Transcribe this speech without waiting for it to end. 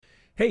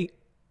Hey,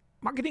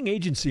 marketing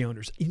agency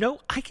owners,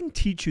 I can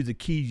teach you the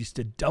keys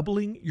to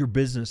doubling your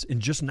business in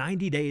just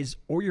 90 days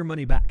or your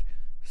money back.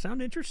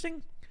 Sound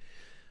interesting?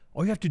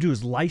 All you have to do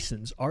is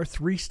license our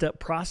 3-step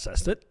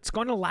process that's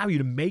going to allow you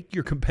to make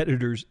your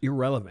competitors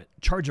irrelevant,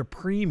 charge a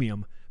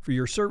premium for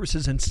your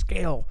services, and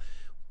scale,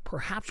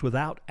 perhaps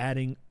without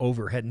adding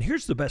overhead. And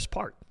here's the best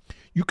part.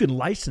 You can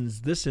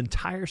license this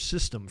entire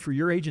system for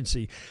your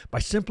agency by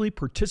simply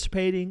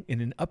participating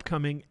in an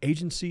upcoming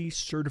agency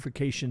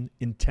certification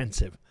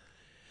intensive.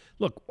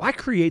 Look, why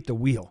create the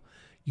wheel?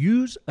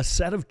 Use a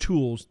set of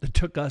tools that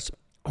took us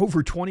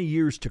over 20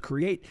 years to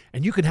create,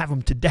 and you can have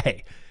them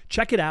today.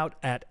 Check it out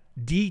at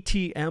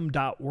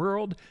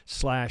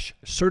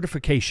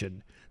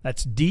dtm.world/certification.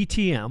 That's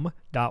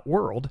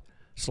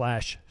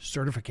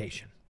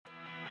dtm.world/certification.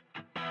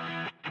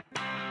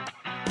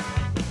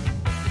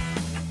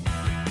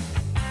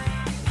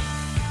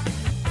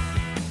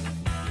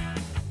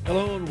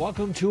 Hello and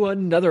welcome to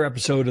another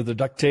episode of the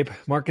Duct Tape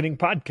Marketing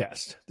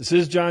Podcast. This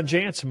is John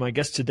Jantsch, and my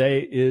guest today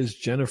is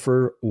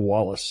Jennifer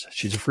Wallace.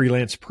 She's a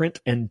freelance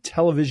print and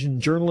television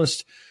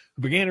journalist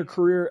who began her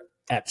career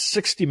at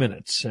 60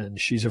 Minutes,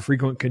 and she's a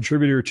frequent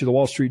contributor to the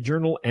Wall Street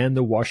Journal and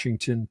the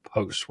Washington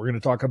Post. We're going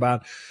to talk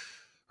about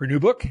her new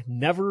book,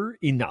 Never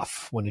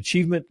Enough: When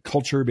Achievement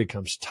Culture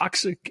Becomes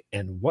Toxic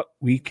and What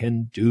We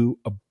Can Do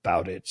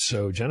About It.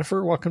 So,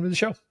 Jennifer, welcome to the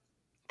show.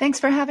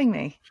 Thanks for having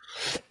me.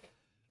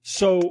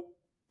 So,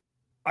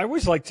 I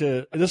always like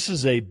to, this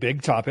is a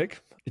big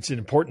topic. It's an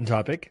important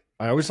topic.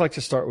 I always like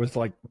to start with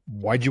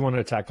why'd you want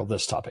to tackle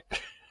this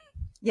topic?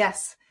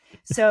 Yes.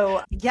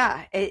 So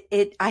I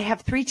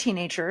have 3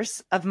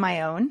 teenagers of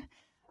my own.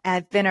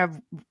 I've been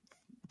a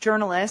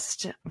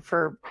journalist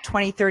for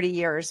 20, 30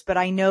 years, but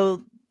I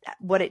know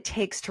what it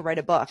takes to write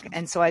a book.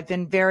 And so I've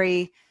been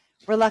very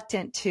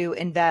reluctant to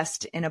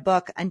invest in a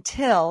book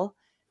until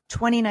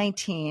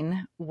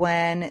 2019,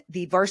 when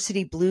the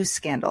Varsity Blues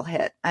scandal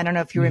hit. I don't know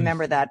if you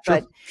remember that,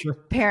 but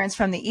parents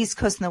from the East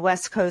Coast and the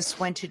West Coast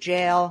went to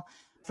jail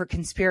for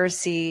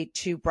conspiracy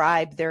to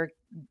bribe their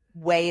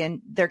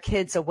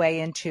kids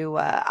away into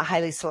a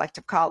highly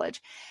selective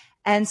college.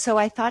 And so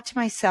I thought to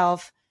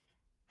myself,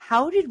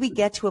 how did we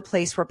get to a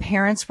place where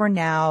parents were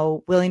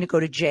now willing to go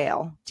to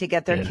jail to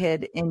get their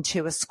kid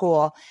into a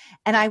school?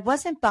 And I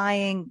wasn't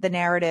buying the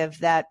narrative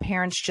that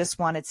parents just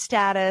wanted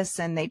status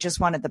and they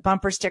just wanted the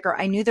bumper sticker.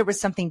 I knew there was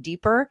something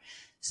deeper.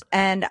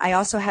 And I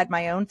also had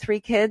my own 3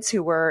 kids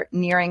who were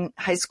nearing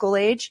high school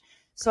age.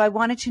 So I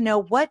wanted to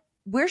know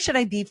where should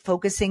I be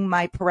focusing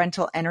my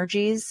parental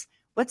energies?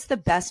 What's the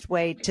best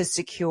way to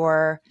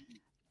secure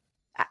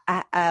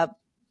a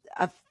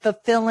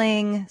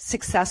fulfilling,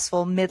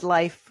 successful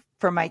midlife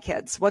for my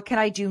kids? What can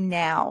I do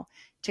now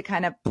to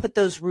kind of put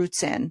those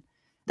roots in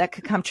that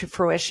could come to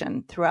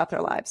fruition throughout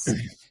their lives?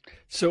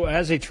 So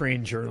as a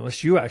trained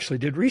journalist, you actually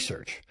did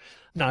research.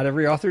 Not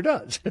every author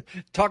does.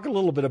 Talk a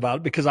little bit about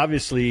it, because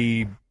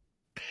obviously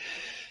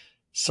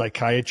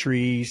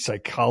psychiatry,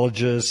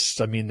 psychologists,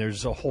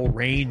 there's a whole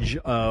range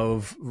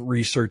of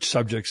research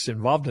subjects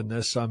involved in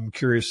this. I'm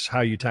curious how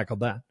you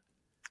tackled that.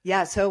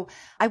 Yeah. So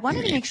I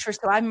wanted to make sure,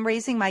 so I'm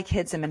raising my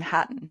kids in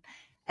Manhattan.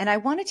 And I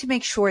wanted to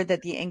make sure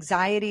that the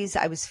anxieties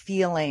I was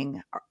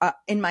feeling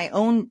in my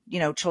own,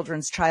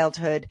 children's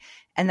childhood,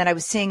 and that I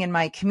was seeing in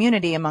my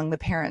community among the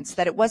parents,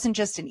 that it wasn't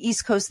just an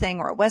East Coast thing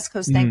or a West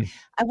Coast thing.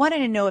 I wanted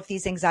to know if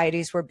these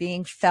anxieties were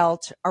being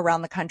felt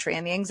around the country.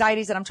 And the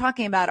anxieties that I'm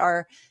talking about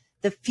are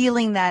the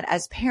feeling that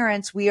as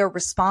parents, we are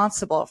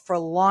responsible for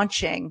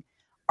launching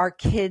our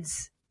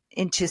kids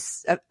into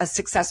a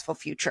successful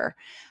future.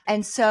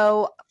 And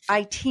so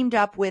I teamed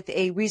up with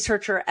a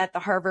researcher at the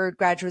Harvard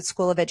Graduate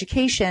School of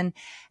Education,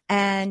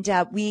 and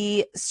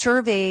we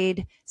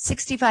surveyed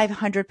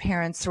 6,500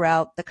 parents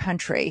throughout the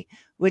country,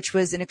 which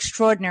was an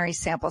extraordinary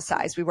sample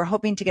size. We were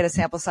hoping to get a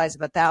sample size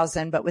of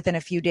 1,000, but within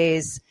a few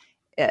days,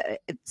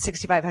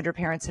 6,500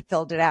 parents had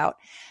filled it out.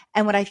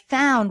 And what I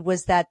found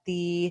was that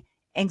the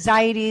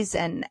anxieties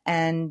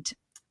and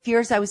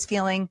fears I was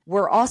feeling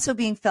were also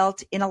being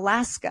felt in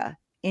Alaska,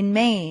 in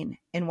Maine,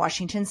 in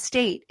Washington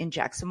State, in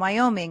Jackson,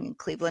 Wyoming, in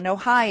Cleveland,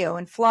 Ohio,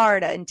 in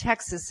Florida, in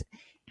Texas.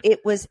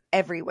 It was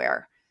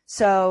everywhere.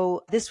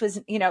 So this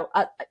was,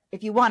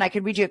 if you want, I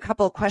could read you a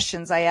couple of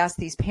questions I asked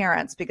these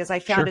parents, because I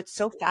found it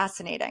so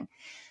fascinating.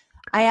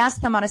 I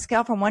asked them on a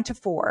scale from 1 to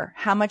 4,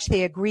 how much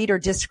they agreed or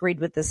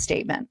disagreed with this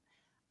statement.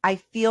 I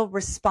feel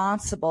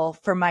responsible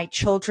for my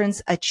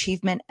children's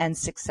achievement and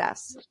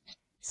success.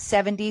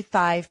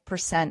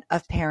 75%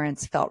 of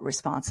parents felt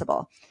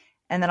responsible.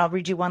 And then I'll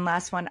read you one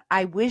last one.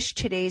 I wish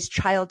today's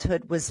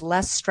childhood was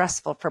less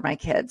stressful for my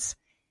kids.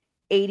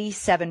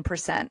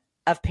 87%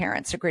 of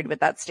parents agreed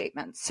with that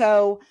statement.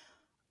 So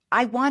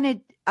I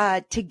wanted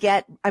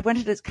to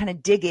kind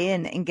of dig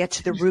in and get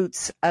to the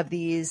roots of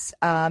these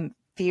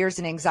fears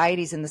and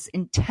anxieties and this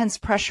intense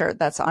pressure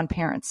that's on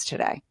parents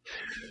today.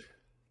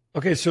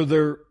 Okay, so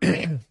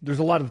there's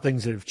a lot of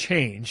things that have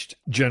changed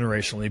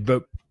generationally,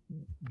 but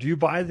do you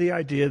buy the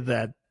idea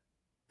that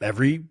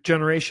every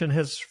generation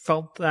has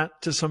felt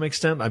that to some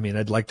extent. I mean,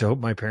 I'd like to hope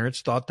my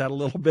parents thought that a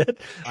little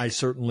bit. I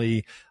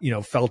certainly,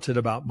 felt it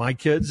about my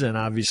kids, and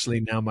obviously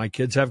now my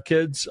kids have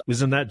kids.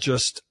 Isn't that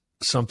just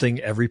something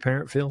every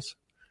parent feels?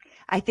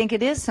 I think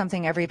it is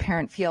something every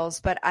parent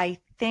feels, but I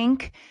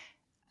think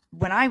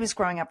when I was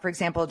growing up, for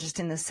example, just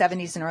in the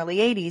 70s and early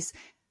 80s,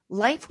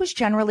 life was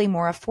generally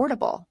more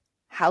affordable.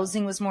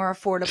 Housing was more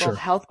affordable. Sure.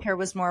 Healthcare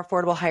was more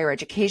affordable. Higher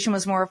education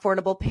was more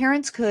affordable.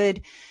 Parents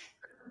could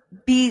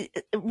be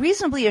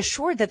reasonably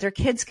assured that their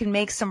kids can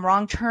make some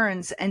wrong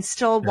turns and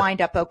still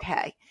wind up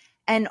okay.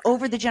 And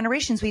over the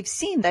generations, we've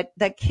seen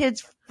that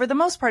kids, for the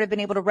most part, have been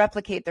able to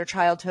replicate their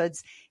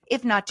childhoods,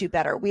 if not do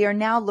better. We are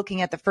now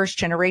looking at the first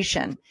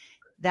generation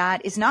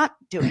that is not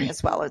doing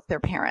as well as their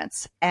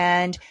parents.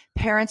 And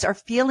parents are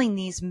feeling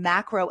these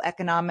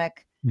macroeconomic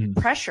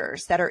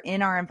pressures that are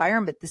in our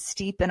environment, the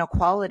steep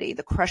inequality,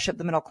 the crush of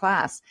the middle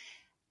class.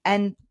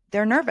 And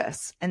they're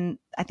nervous. And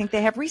I think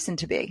they have reason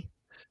to be.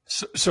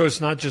 So it's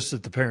not just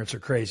that the parents are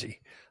crazy,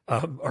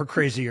 or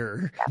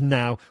crazier.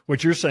 Now,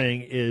 what you're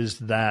saying is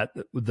that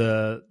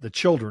the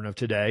children of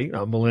today,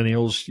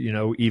 millennials,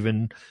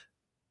 even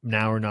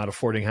now are not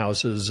affording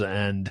houses.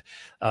 And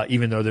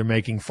even though they're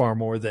making far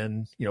more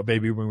than,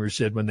 baby boomers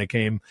did when they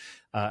came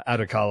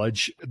out of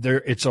college,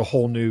 it's a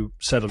whole new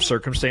set of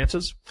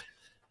circumstances.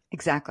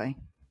 Exactly.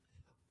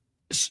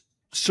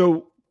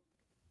 So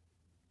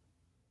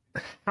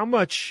how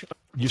much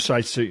you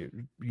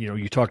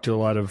talk to a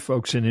lot of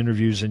folks in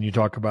interviews, and you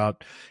talk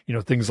about,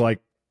 things like,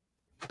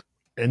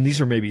 and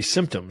these are maybe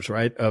symptoms,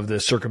 right, of the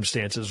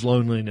circumstances.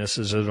 Loneliness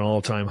is at an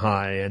all-time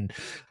high. And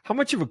how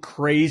much of a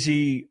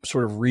crazy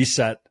sort of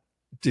reset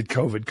did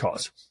COVID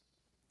cause?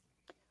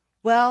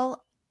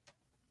 Well,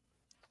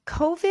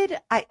 COVID,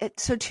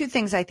 so two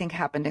things I think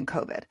happened in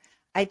COVID.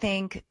 I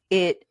think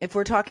if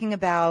we're talking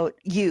about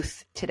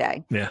youth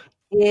today,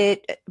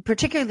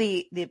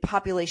 particularly the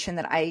population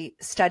that I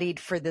studied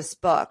for this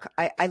book,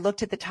 I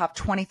looked at the top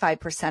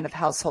 25% of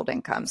household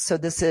incomes. So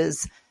this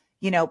is,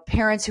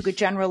 parents who could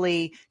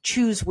generally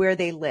choose where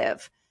they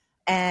live.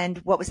 And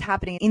what was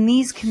happening in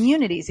these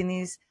communities, in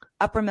these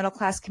upper middle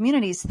class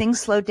communities,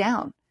 things slowed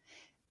down.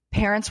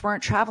 Parents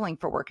weren't traveling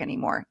for work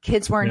anymore.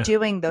 Kids weren't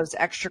doing those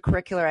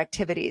extracurricular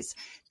activities.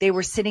 They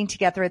were sitting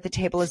together at the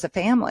table as a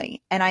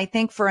family. And I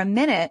think for a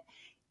minute,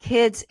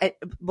 kids,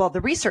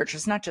 the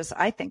researchers, not just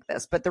I think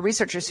this, but the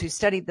researchers who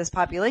studied this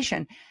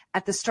population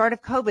at the start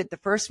of COVID, the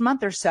first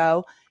month or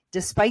so,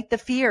 despite the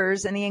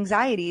fears and the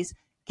anxieties,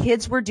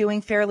 kids were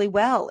doing fairly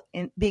well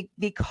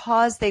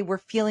because they were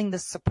feeling the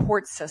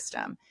support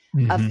system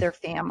of their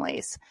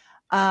families.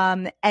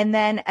 And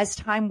then as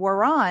time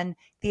wore on,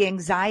 the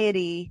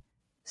anxiety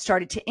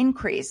started to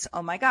increase.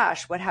 Oh my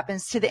gosh, what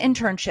happens to the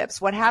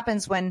internships? What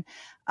happens when,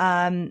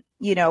 when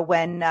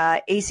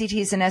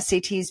ACTs and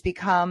SATs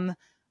become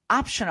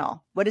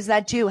optional? What does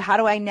that do? How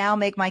do I now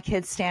make my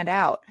kids stand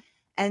out?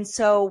 And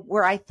so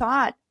where I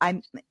thought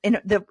I'm in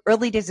the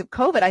early days of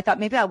COVID, I thought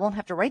maybe I won't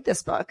have to write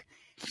this book.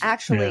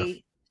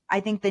 Actually, I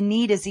think the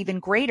need is even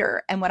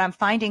greater. And what I'm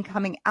finding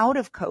coming out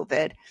of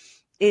COVID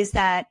is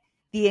that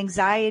the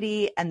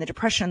anxiety and the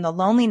depression and the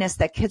loneliness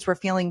that kids were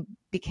feeling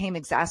became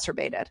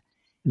exacerbated.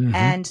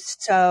 And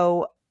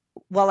so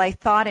while I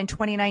thought in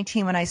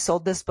 2019, when I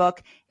sold this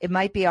book, it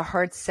might be a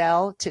hard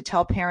sell to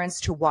tell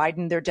parents to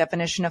widen their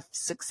definition of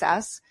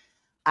success,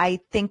 I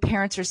think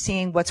parents are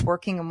seeing what's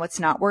working and what's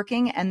not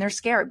working, and they're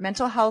scared.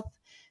 Mental health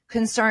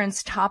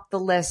concerns top the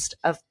list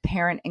of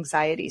parent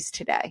anxieties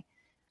today.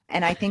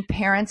 And I think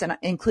parents, and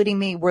including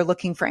me, we're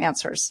looking for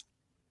answers.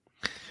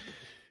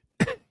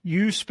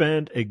 You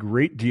spend a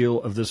great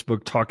deal of this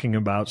book talking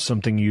about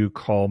something you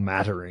call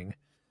mattering.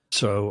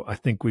 So I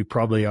think we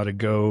probably ought to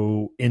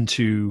go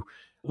into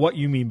what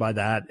you mean by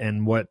that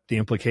and what the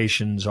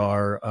implications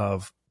are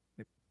of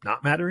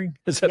not mattering.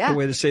 Is that the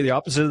way to say the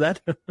opposite of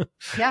that?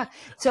 Yeah.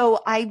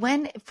 So I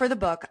went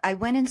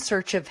in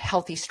search of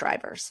healthy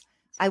strivers.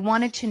 I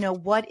wanted to know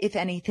what, if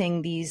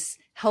anything, these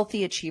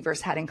healthy achievers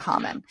had in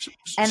common.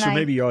 And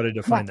maybe you ought to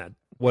define that.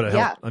 What is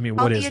that?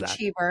 Healthy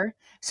achiever.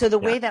 So the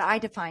way that I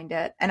defined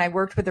it, and I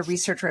worked with a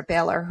researcher at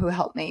Baylor who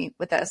helped me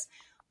with this,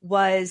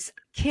 was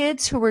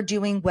kids who were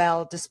doing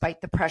well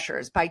despite the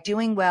pressures. By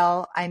doing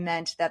well, I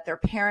meant that their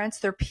parents,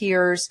 their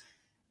peers,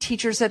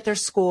 teachers at their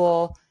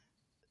school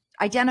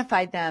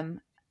identified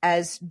them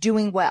as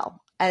doing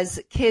well, as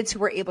kids who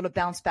were able to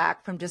bounce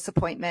back from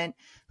disappointment,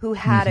 who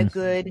had a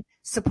good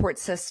support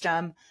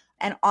system,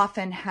 and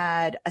often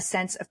had a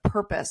sense of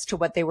purpose to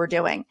what they were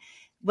doing.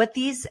 What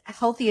these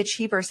healthy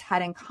achievers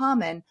had in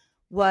common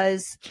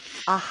was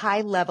a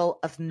high level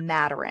of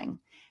mattering.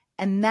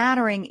 And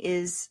mattering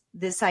is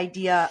this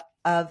idea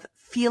of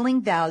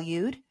feeling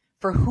valued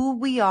for who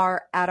we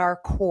are at our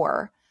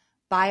core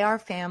by our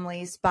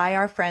families, by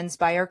our friends,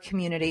 by our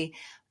community,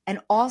 and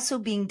also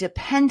being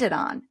dependent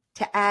on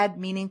to add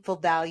meaningful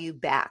value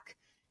back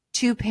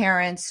to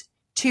parents,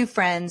 to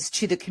friends,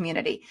 to the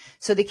community.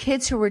 So the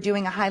kids who were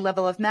doing a high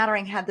level of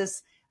mattering had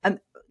this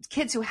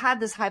kids who had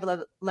this high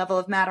level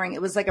of mattering,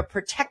 it was like a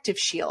protective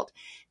shield.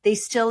 They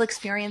still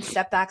experienced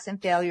setbacks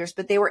and failures,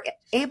 but they were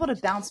able to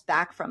bounce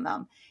back from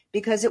them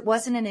because it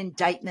wasn't an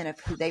indictment of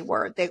who they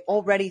were. They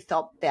already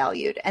felt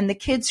valued. And the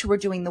kids who were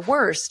doing the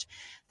worst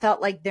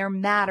felt like their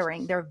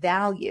mattering, their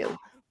value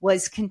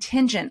was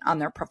contingent on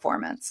their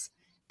performance,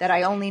 that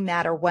I only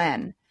matter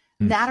when.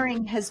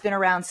 Mattering has been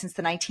around since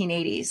the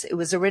 1980s. It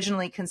was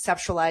originally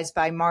conceptualized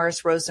by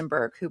Morris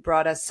Rosenberg, who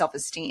brought us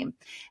self-esteem.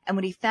 And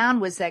what he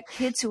found was that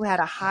kids who had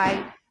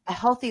a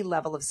healthy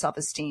level of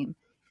self-esteem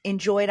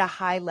enjoyed a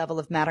high level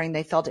of mattering.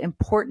 They felt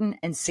important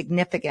and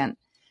significant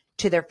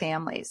to their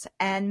families.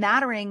 And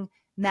mattering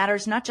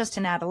matters not just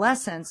in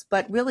adolescence,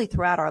 but really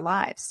throughout our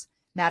lives.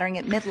 Mattering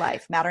at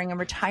midlife, mattering in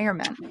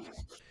retirement.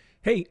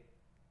 Hey,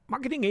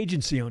 marketing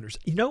agency owners,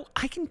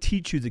 I can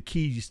teach you the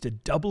keys to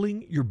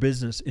doubling your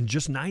business in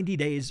just 90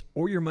 days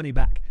or your money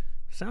back.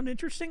 Sound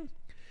interesting?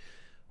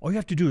 All you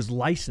have to do is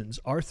license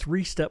our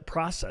 3-step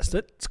process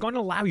that's going to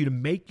allow you to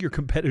make your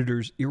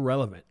competitors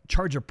irrelevant,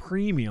 charge a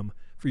premium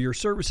for your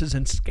services,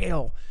 and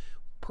scale,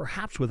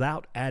 perhaps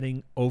without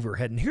adding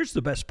overhead. And here's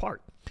the best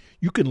part.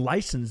 You can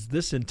license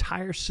this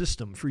entire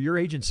system for your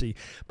agency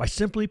by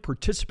simply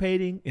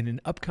participating in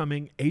an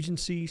upcoming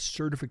agency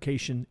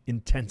certification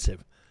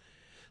intensive.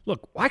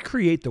 Look, why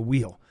create the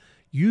wheel?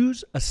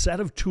 Use a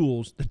set of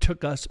tools that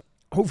took us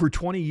over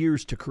 20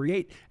 years to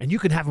create, and you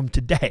can have them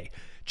today.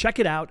 Check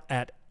it out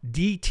at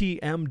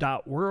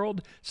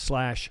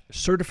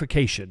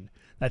dtm.world/certification.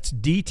 That's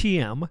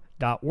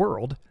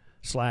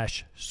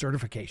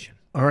dtm.world/certification.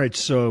 All right,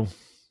 so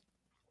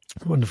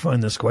I wanted to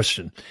find this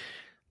question.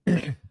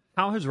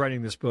 How has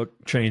writing this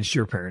book changed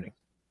your parenting?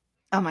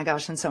 Oh my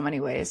gosh, in so many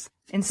ways.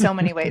 In so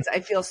many ways. I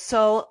feel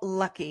so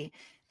lucky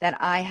that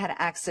I had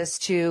access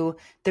to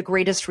the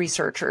greatest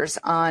researchers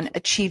on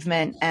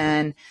achievement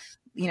and,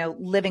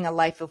 living a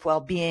life of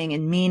well-being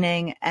and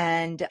meaning.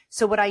 And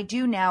so what I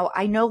do now,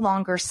 I no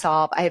longer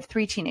solve. I have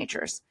 3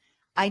 teenagers.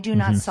 I do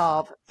not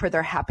solve for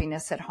their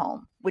happiness at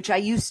home, which I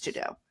used to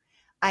do.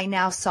 I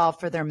now solve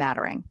for their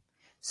mattering.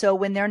 So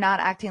when they're not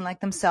acting like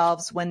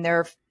themselves, when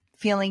they're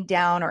feeling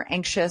down or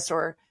anxious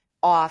or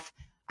off,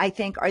 I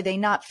think, are they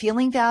not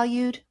feeling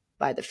valued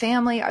by the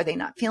family? Are they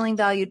not feeling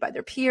valued by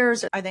their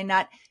peers? Are they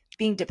not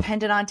being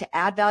dependent on to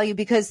add value?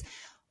 Because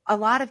a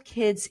lot of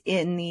kids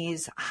in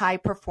these high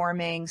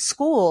performing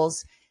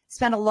schools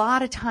spend a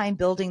lot of time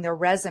building their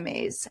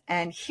resumes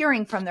and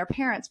hearing from their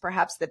parents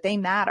perhaps that they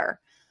matter,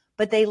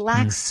 but they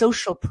lack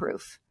social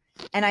proof.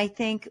 And I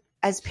think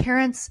as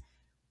parents,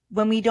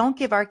 when we don't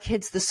give our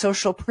kids the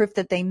social proof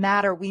that they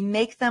matter, we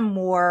make them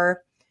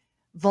more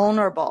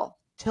vulnerable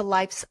to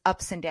life's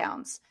ups and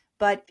downs.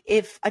 But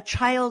if a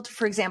child,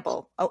 for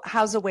example,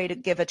 how's a way to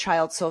give a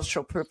child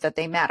social proof that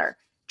they matter?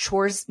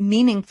 Chores,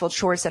 meaningful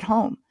chores at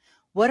home.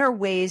 What are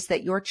ways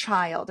that your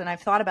child, and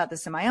I've thought about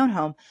this in my own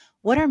home,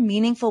 what are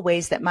meaningful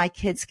ways that my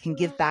kids can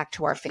give back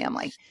to our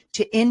family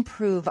to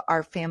improve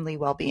our family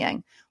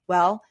well-being?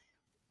 Well,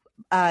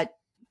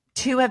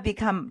 2 have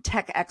become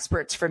tech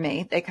experts for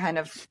me. They kind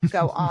of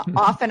go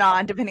off and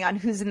on depending on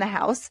who's in the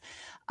house.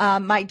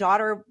 My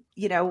daughter,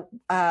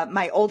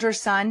 my older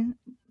son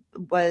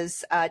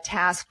was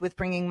tasked with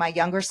bringing my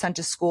younger son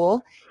to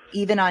school.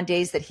 Even on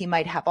days that he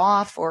might have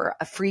off or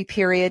a free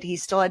period, he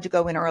still had to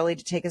go in early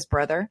to take his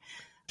brother.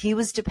 He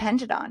was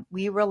depended on.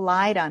 We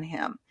relied on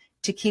him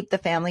to keep the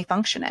family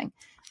functioning.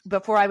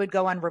 Before I would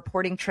go on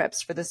reporting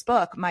trips for this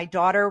book, my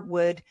daughter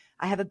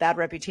I have a bad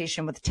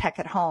reputation with tech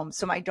at home.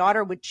 So my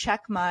daughter would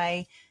check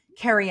my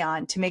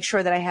carry-on to make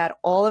sure that I had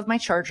all of my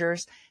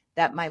chargers,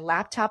 that my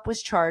laptop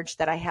was charged,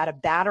 that I had a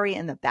battery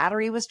and the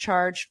battery was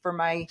charged for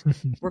my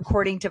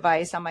recording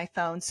device on my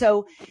phone.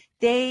 So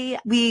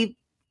in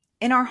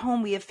our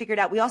home, we have figured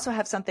out, we also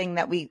have something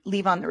that we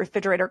leave on the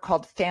refrigerator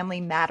called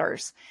Family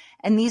Matters.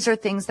 And these are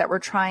things that we're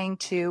trying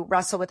to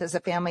wrestle with as a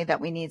family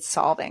that we need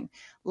solving.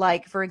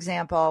 Like, for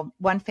example,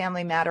 one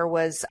family matter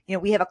was,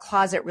 we have a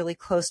closet really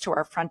close to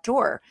our front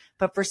door,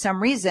 but for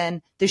some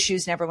reason, the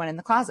shoes never went in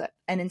the closet.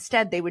 And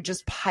instead, they would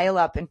just pile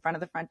up in front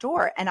of the front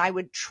door. And I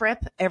would trip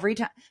every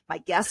time. My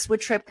guests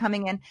would trip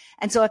coming in.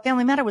 And so a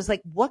family matter was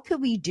like, what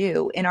could we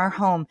do in our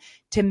home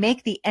to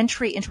make the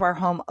entry into our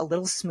home a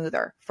little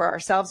smoother for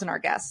ourselves and our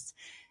guests?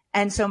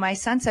 And so my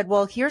son said,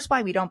 well, here's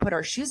why we don't put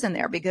our shoes in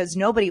there, because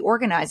nobody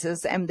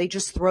organizes and they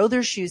just throw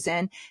their shoes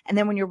in. And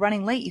then when you're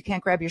running late, you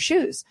can't grab your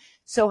shoes.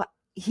 So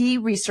he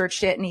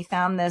researched it and he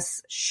found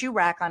this shoe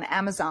rack on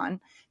Amazon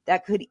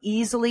that could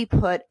easily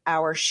put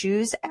our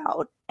shoes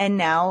out. And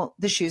now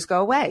the shoes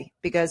go away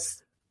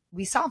because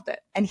we solved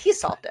it and he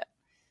solved it.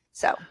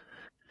 So.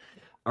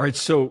 All right.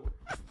 So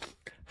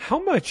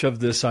how much of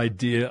this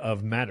idea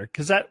of matter,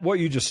 because that what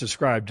you just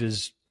described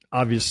is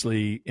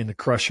obviously in the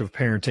crush of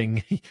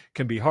parenting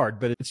can be hard,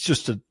 but it's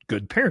just a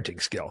good parenting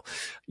skill,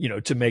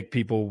 to make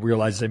people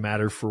realize they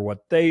matter for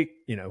what they,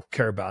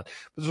 care about.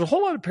 But there's a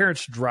whole lot of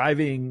parents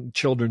driving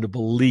children to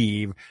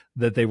believe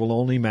that they will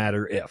only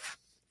matter if.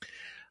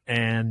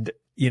 And,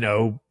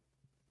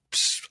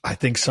 I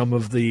think some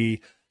of the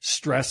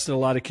stress that a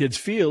lot of kids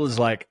feel is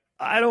like,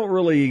 I don't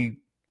really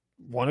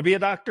want to be a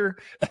doctor.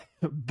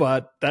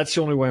 but that's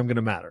the only way I'm going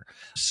to matter.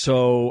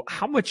 So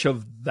how much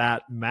of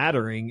that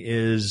mattering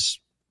is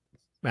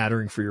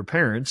mattering for your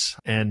parents?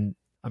 And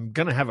I'm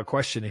going to have a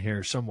question in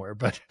here somewhere,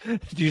 but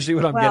do you see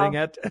what I'm getting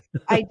at?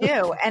 I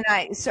do. And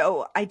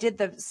I did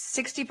the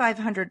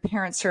 6,500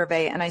 parent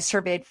survey, and I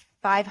surveyed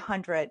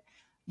 500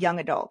 young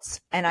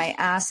adults, and I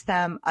asked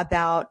them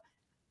about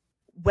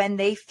when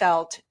they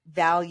felt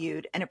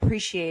valued and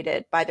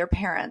appreciated by their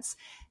parents.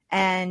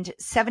 And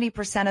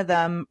 70% of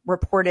them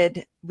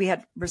reported, we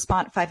had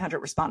 500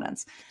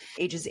 respondents,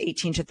 ages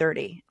 18 to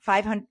 30.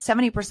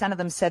 70% of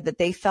them said that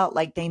they felt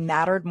like they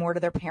mattered more to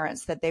their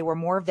parents, that they were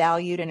more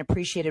valued and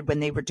appreciated when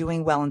they were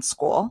doing well in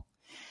school.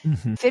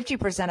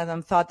 50% of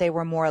them thought they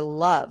were more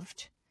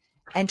loved.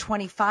 And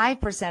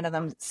 25% of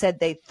them said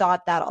they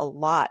thought that a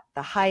lot,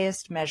 the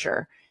highest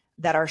measure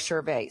that our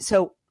survey.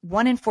 So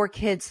 1 in 4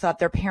 kids thought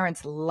their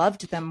parents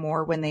loved them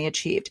more when they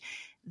achieved.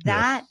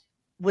 That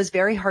was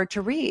very hard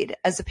to read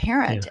as a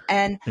parent.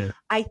 And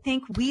I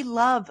think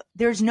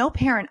there's no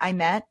parent I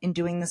met in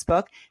doing this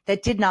book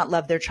that did not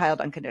love their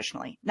child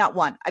unconditionally. Not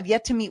one. I've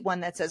yet to meet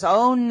one that says,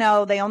 oh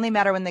no, they only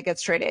matter when they get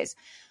straight A's.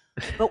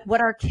 But what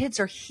our kids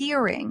are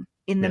hearing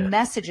in the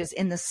messages,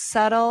 in the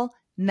subtle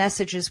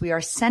messages we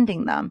are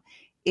sending them,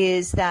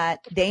 is that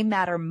they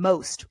matter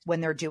most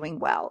when they're doing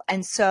well.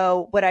 And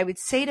so what I would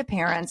say to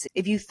parents,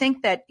 if you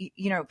think that,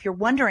 if you're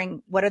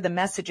wondering what are the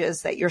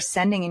messages that you're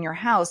sending in your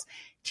house,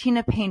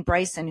 Tina Payne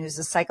Bryson, who's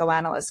a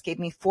psychoanalyst, gave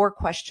me 4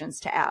 questions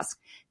to ask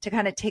to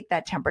kind of take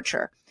that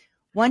temperature.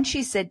 One,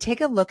 she said,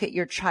 take a look at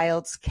your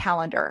child's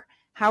calendar.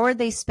 How are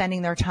they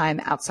spending their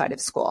time outside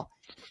of school?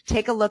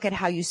 Take a look at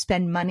how you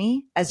spend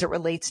money as it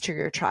relates to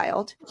your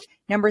child.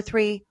 Number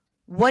 3,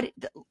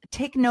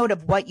 take note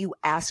of what you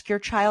ask your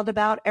child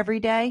about every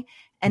day.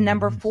 And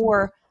number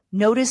 4,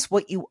 notice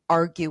what you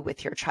argue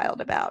with your child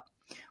about.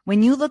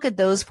 When you look at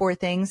those 4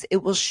 things,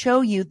 it will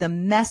show you the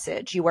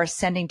message you are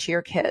sending to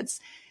your kids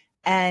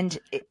and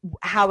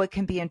how it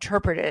can be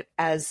interpreted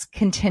as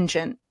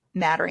contingent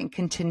mattering,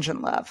 contingent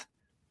love.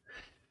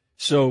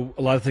 So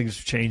a lot of things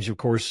have changed, of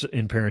course,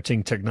 in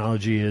parenting.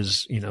 Technology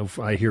is,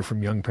 I hear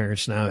from young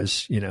parents now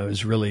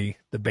is really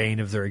the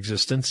bane of their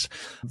existence.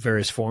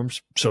 Various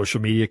forms,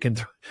 social media can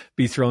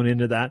be thrown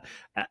into that.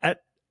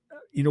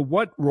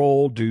 What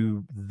role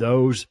do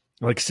those,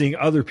 like seeing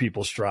other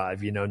people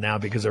strive, now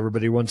because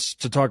everybody wants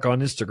to talk on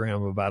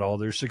Instagram about all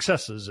their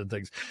successes and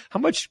things. How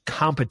much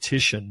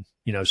competition,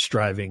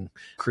 striving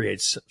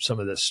creates some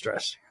of this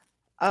stress?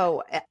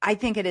 Oh, I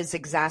think it has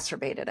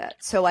exacerbated it.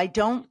 So I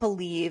don't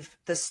believe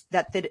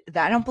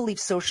I don't believe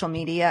social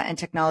media and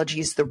technology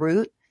is the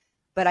root,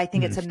 but I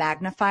think it's a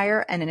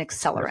magnifier and an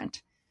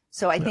accelerant.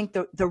 So I think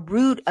the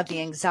root of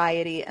the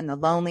anxiety and the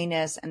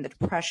loneliness and the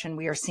depression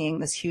we are seeing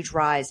this huge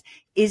rise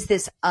is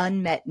this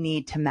unmet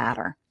need to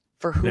matter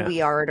for who we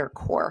are at our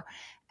core.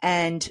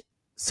 And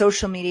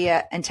social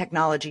media and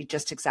technology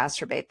just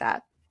exacerbate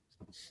that.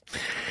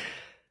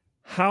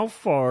 How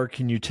far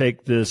can you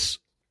take this?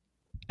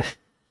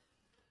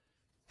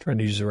 Trying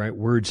to use the right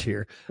words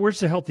here. Where's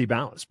the healthy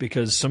balance?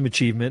 Because some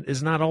achievement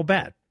is not all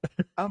bad.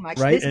 Oh my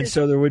gosh. Right. And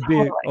so there would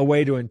be a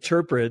way to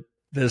interpret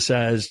this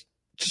as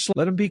just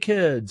let them be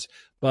kids.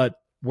 But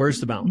where's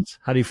the balance?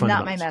 How do you find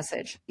Not balance? my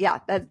message. Yeah,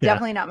 that's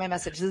definitely not my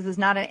message. This is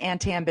not an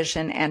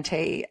anti-ambition,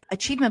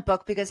 anti-achievement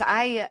book because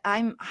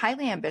I'm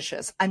highly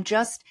ambitious. I'm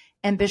just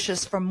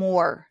ambitious for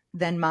more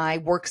than my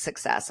work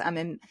success.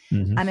 I'm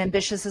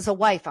ambitious as a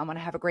wife. I want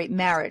to have a great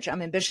marriage.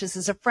 I'm ambitious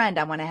as a friend.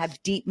 I want to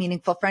have deep,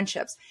 meaningful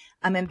friendships.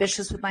 I'm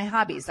ambitious with my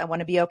hobbies. I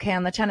want to be okay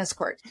on the tennis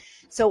court.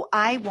 So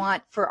I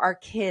want for our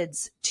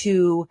kids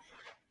to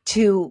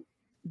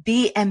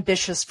be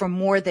ambitious for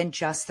more than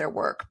just their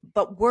work.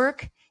 But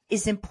work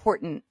is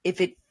important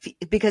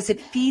because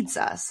it feeds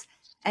us.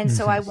 And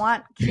so I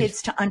want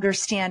kids to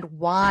understand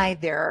why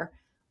they're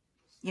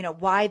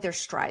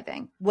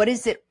striving. What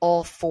is it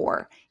all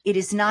for? It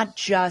is not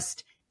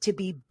just to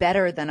be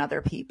better than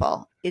other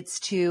people. It's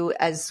to,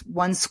 as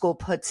one school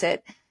puts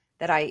it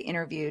that I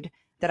interviewed,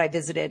 that I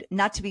visited,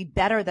 not to be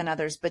better than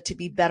others, but to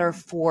be better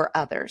for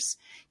others.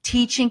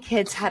 Teaching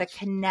kids how to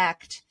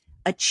connect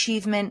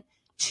achievement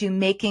to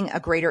making a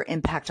greater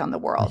impact on the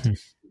world.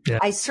 Yeah.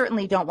 I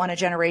certainly don't want a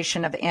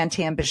generation of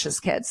anti-ambitious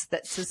kids.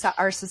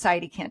 Our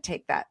society can't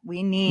take that.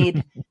 We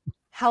need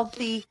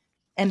healthy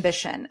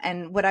ambition.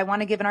 And what I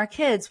want to give in our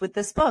kids with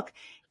this book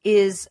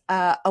is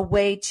a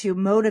way to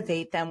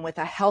motivate them with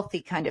a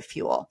healthy kind of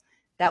fuel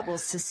that will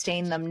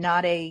sustain them,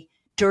 not a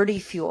dirty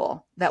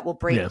fuel that will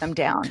break them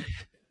down.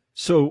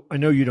 So I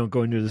know you don't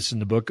go into this in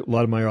the book. A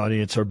lot of my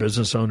audience are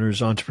business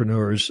owners,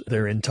 entrepreneurs.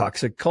 They're in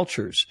toxic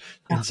cultures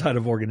inside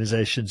of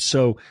organizations.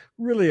 So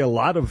really a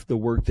lot of the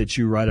work that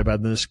you write about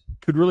in this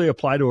could really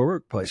apply to a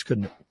workplace,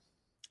 couldn't it?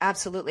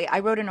 Absolutely. I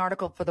wrote an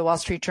article for the Wall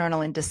Street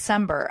Journal in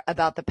December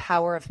about the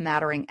power of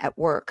mattering at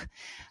work.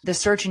 The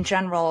Surgeon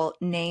General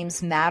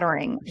names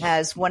mattering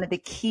as one of the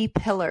key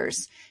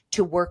pillars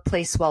to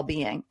workplace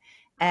well-being.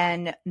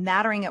 And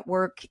mattering at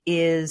work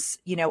is,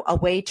 a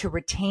way to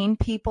retain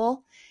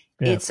people.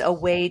 Yeah. It's a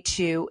way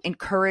to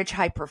encourage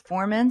high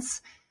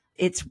performance.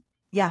 It's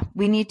Yeah,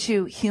 we need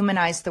to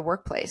humanize the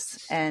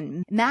workplace.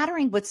 And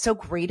mattering, what's so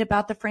great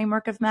about the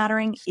framework of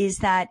mattering is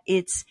that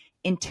it's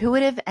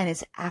intuitive and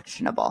it's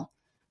actionable,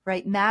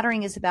 right?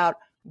 Mattering is about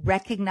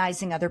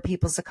recognizing other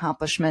people's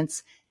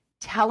accomplishments,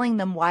 telling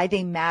them why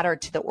they matter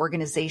to the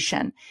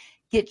organization,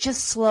 yet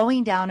just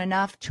slowing down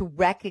enough to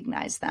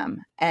recognize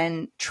them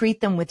and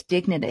treat them with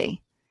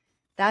dignity.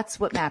 That's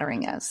what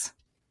mattering is.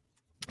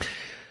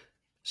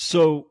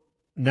 So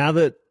now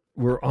that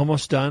we're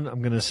almost done,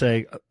 I'm going to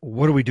say,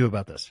 what do we do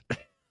about this?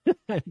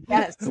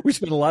 Yes. We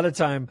spent a lot of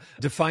time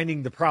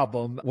defining the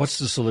problem. What's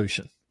the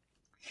solution?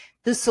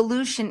 The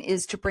solution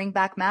is to bring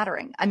back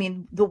mattering. I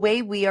mean, the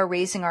way we are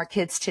raising our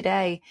kids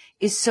today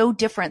is so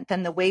different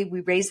than the way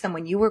we raised them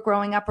when you were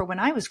growing up or when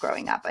I was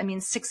growing up. I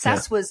mean,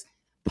 success was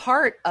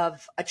part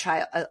of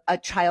a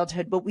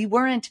childhood, but we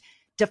weren't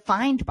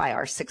defined by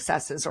our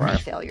successes or our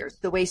failures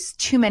the way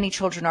too many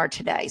children are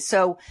today.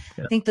 So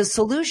I think the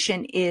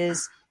solution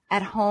is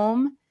at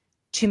home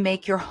to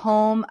make your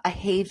home a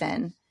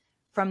haven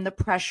from the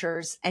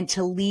pressures and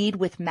to lead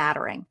with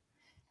mattering.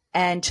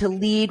 And to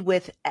lead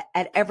with,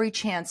 at every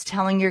chance,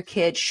 telling your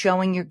kid,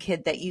 showing your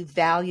kid that you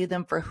value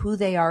them for who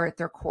they are at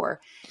their core.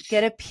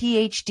 Get a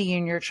PhD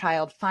in your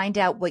child. Find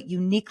out what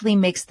uniquely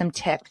makes them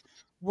tick.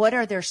 What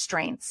are their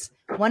strengths?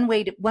 One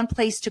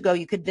place to go,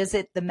 you could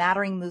visit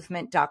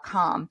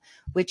thematteringmovement.com,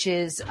 which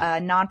is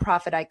a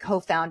nonprofit I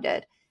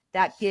co-founded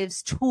that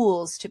gives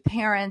tools to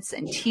parents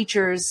and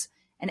teachers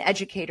and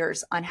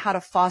educators on how to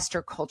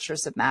foster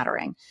cultures of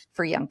mattering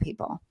for young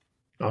people.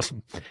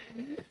 Awesome.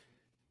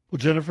 Well,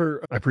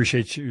 Jennifer, I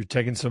appreciate you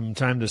taking some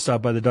time to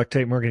stop by the Duct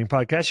Tape Marketing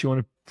Podcast. You want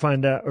to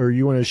find out, or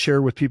you want to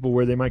share with people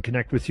where they might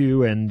connect with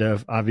you and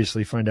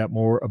obviously find out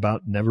more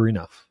about Never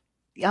Enough.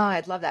 Yeah,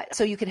 I'd love that.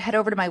 So you could head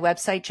over to my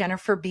website,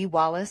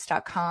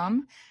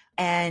 jenniferbwallace.com.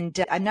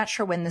 And I'm not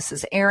sure when this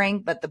is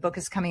airing, but the book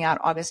is coming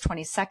out August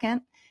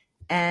 22nd.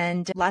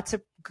 And lots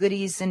of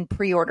goodies and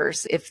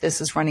pre-orders if this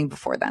is running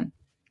before then.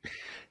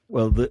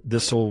 Well,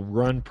 this will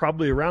run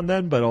probably around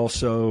then, but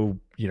also,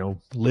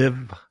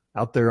 live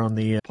out there on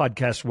the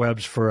podcast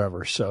webs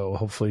forever. So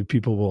hopefully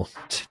people will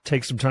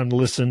take some time to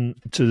listen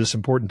to this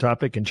important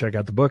topic and check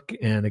out the book.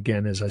 And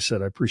again, as I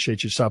said, I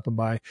appreciate you stopping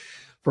by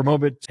for a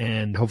moment,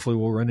 and hopefully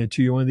we'll run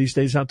into you one of these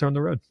days out there on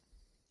the road.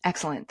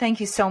 Excellent. Thank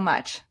you so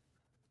much.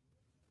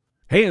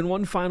 Hey, and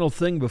one final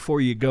thing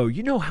before you go.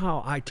 You know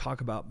how I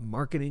talk about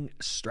marketing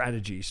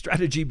strategy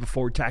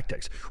before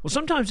tactics. Well,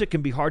 sometimes it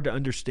can be hard to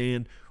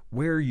understand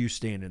where you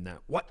stand in that,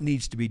 what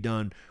needs to be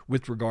done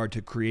with regard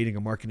to creating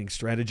a marketing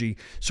strategy.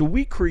 So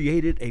we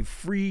created a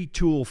free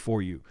tool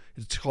for you.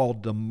 It's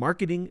called the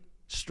Marketing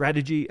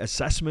Strategy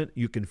Assessment.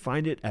 You can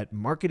find it at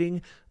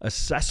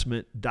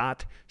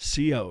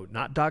marketingassessment.co,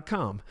 not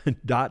 .com,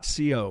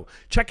 .co.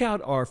 Check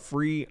out our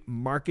free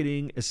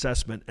marketing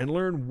assessment and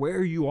learn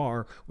where you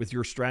are with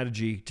your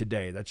strategy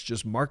today. That's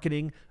just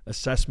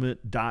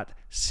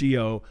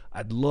marketingassessment.co.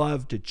 I'd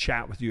love to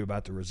chat with you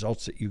about the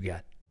results that you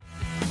get.